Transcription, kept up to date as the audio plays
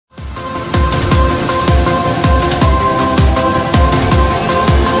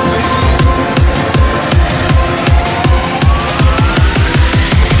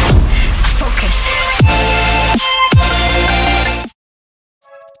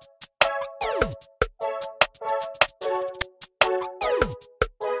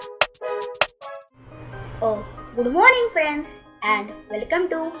Oh, good morning friends and welcome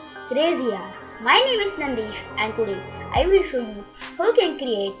to CrazYaar. My name is Nandish and today I will show you how you can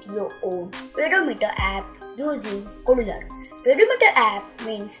create your own Pedometer app using Kodular. Pedometer app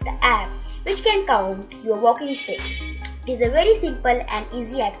means the app which can count your walking steps. It is a very simple and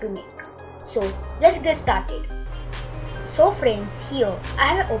easy app to make. So let's get started. So friends, here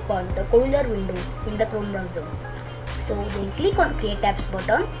I have opened the Kodular window in the Chrome browser. So then click on Create Apps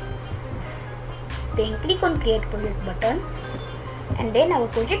button. Then click on Create Project button, and then our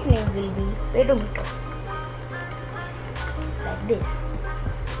project name will be Pedometer, like this.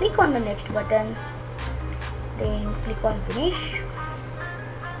 Click on the next button, then click on Finish.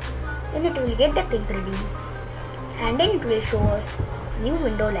 Then it will get the things ready, and then it will show us a new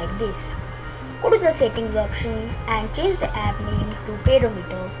window like this. Go to the settings option and change the app name to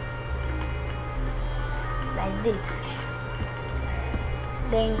Pedometer, like this.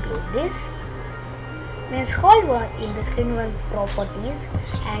 Then close this. Then scroll one in the screen one properties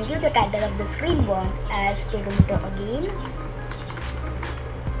and give the title of the screen one as Pedometer again.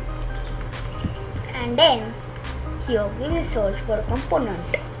 And then here we will search for a component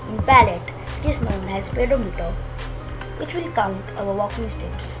in palette which is known as Pedometer, which will count our walking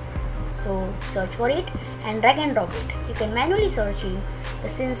steps. So search for it and drag and drop it. You can manually search in the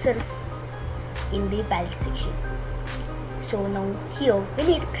sensors in the palette section. So now here we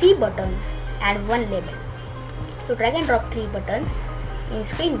need 3 buttons and 1 label. So drag and drop 3 buttons in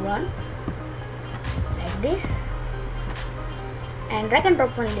screen 1 like this, and drag and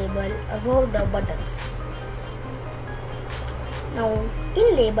drop 1 label above the buttons. Now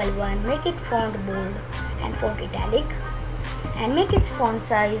in label 1, make it font bold and font italic, and make its font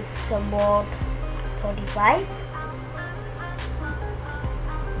size somewhat 35,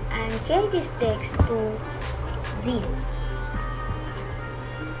 and change this text to 0.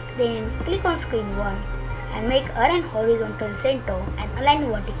 Then click on screen 1 and make align horizontal center and align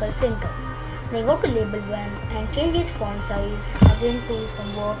vertical center. Then go to label 1 and change its font size again to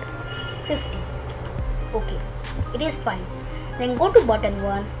somewhat 50. Okay, it is fine. Then go to button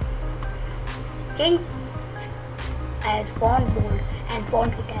 1, change as font bold and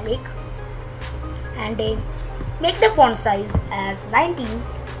font italic, and then make the font size as 19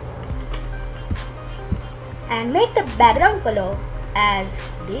 and make the background color as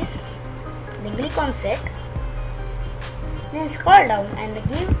this. Then click on set, then scroll down and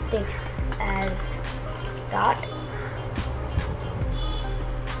give text as start,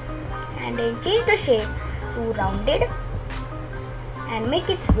 and then change the shape to rounded and make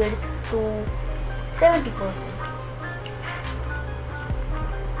its width to 70%.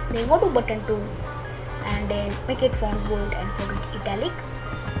 Then go to button 2 and then make it font bold and font italic.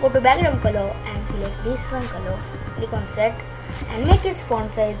 Go to background color and select this one color. Click on set and make its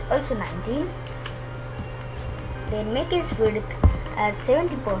font size also 19. Then make its width at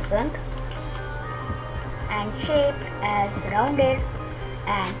 70% and shape as rounded,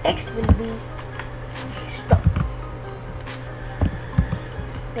 and text will be stop.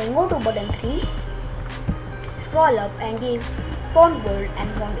 Then go to button 3, scroll up and give font bold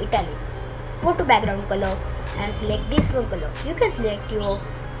and font italic. Go to background color and select this one color. You can select your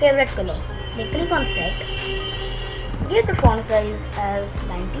favorite color. Then click on set. Give the font size as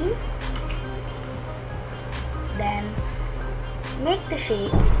 19. Then make the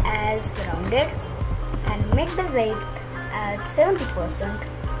shape as rounded and make the width as 70%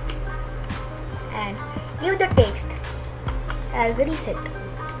 and give the text as reset.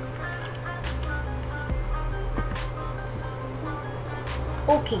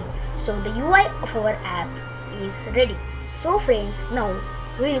 Okay, so the UI of our app is ready. So friends, now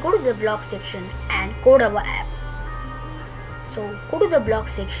we will go to the block section and code our app. So go to the block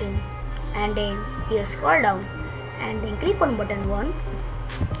section and then here scroll down and then click on button 1,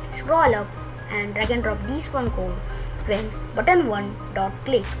 scroll up and drag and drop this one code when button 1 dot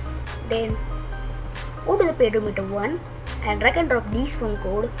click. Then go to the Pedometer 1 and drag and drop this one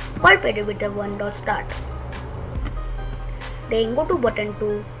code called Pedometer 1 dot start. Then go to button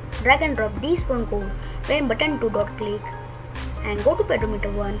 2, drag and drop this one code when button 2 dot click, and go to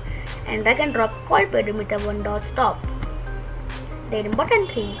Pedometer 1 and drag and drop called Pedometer 1 dot stop. Then button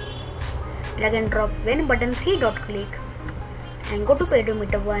 3, drag and drop when button 3 dot click, and go to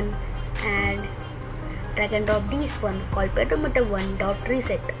Pedometer 1 and drag and drop this one called Pedometer 1 dot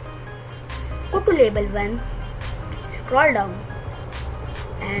reset. Go to label 1, scroll down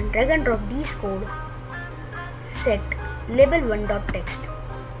and drag and drop this code set label 1 dot text.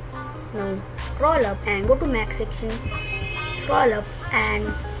 Now scroll up and go to max section, scroll up and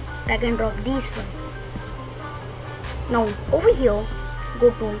drag and drop these one. Now over here, go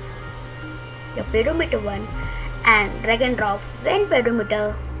to your pedometer 1 and drag and drop when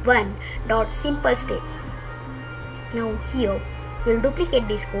pedometer 1 dot simple step. Now here we'll duplicate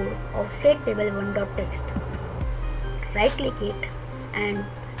this code of set table 1 dot text. Right click it and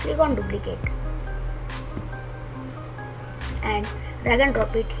click on duplicate and drag and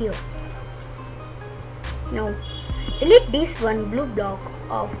drop it here. Now delete this one blue block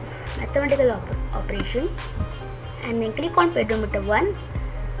of mathematical operation and then click on pedometer 1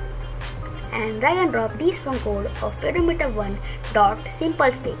 and drag and drop this one code of pedometer 1 dot simple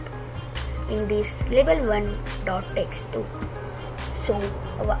step in this label 1 dot text too. So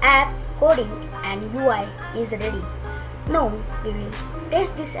our app, coding and UI is ready. Now we will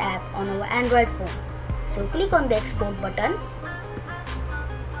test this app on our Android phone. So click on the export button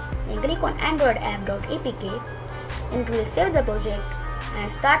and click on Android app.apk and we will save the project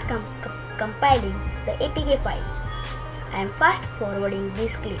and start compiling the APK file. I am fast forwarding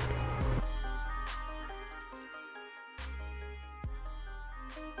this clip.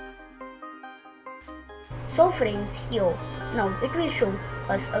 So friends, here now it will show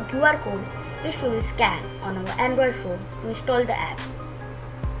us a QR code which we will scan on our Android phone to install the app.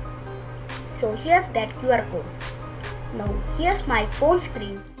 So here's that QR code. Now here's my phone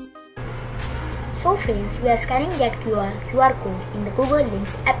screen. So friends, we are scanning that QR code in the Google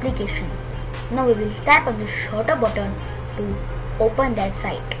Links application. Now we will tap on the shorter button to open that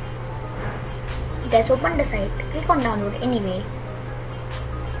site. It has opened the site. Click on download anyway.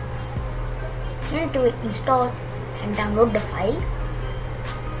 You need to install and download the file.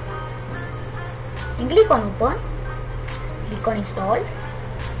 And click on open. Click on install.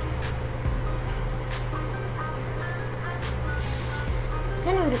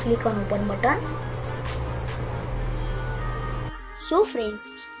 Then we will click on open button. So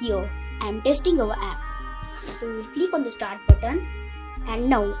friends, here I am testing our app. So we will click on the start button and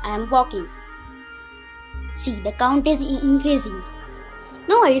now I am walking. See, the count is increasing.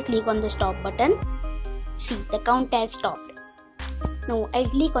 Now I will click on the stop button. See, the count has stopped. Now I will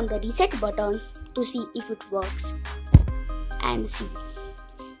click on the reset button to see if it works. And see,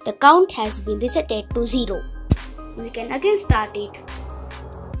 the count has been resetted to 0. We can again start it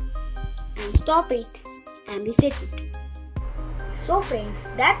and stop it and reset it. So friends,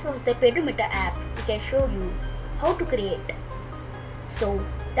 that was the Pedometer app. We can show you how to create. So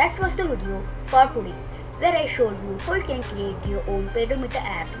that was the video for today, where I showed you how you can create your own Pedometer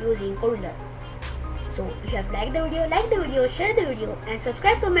app using Kodular. So if you have liked the video, share the video and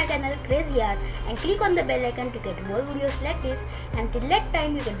subscribe to my channel CrazYaar and click on the bell icon to get more videos like this. Until that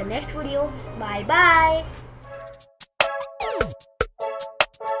time, you get the next video. Bye bye.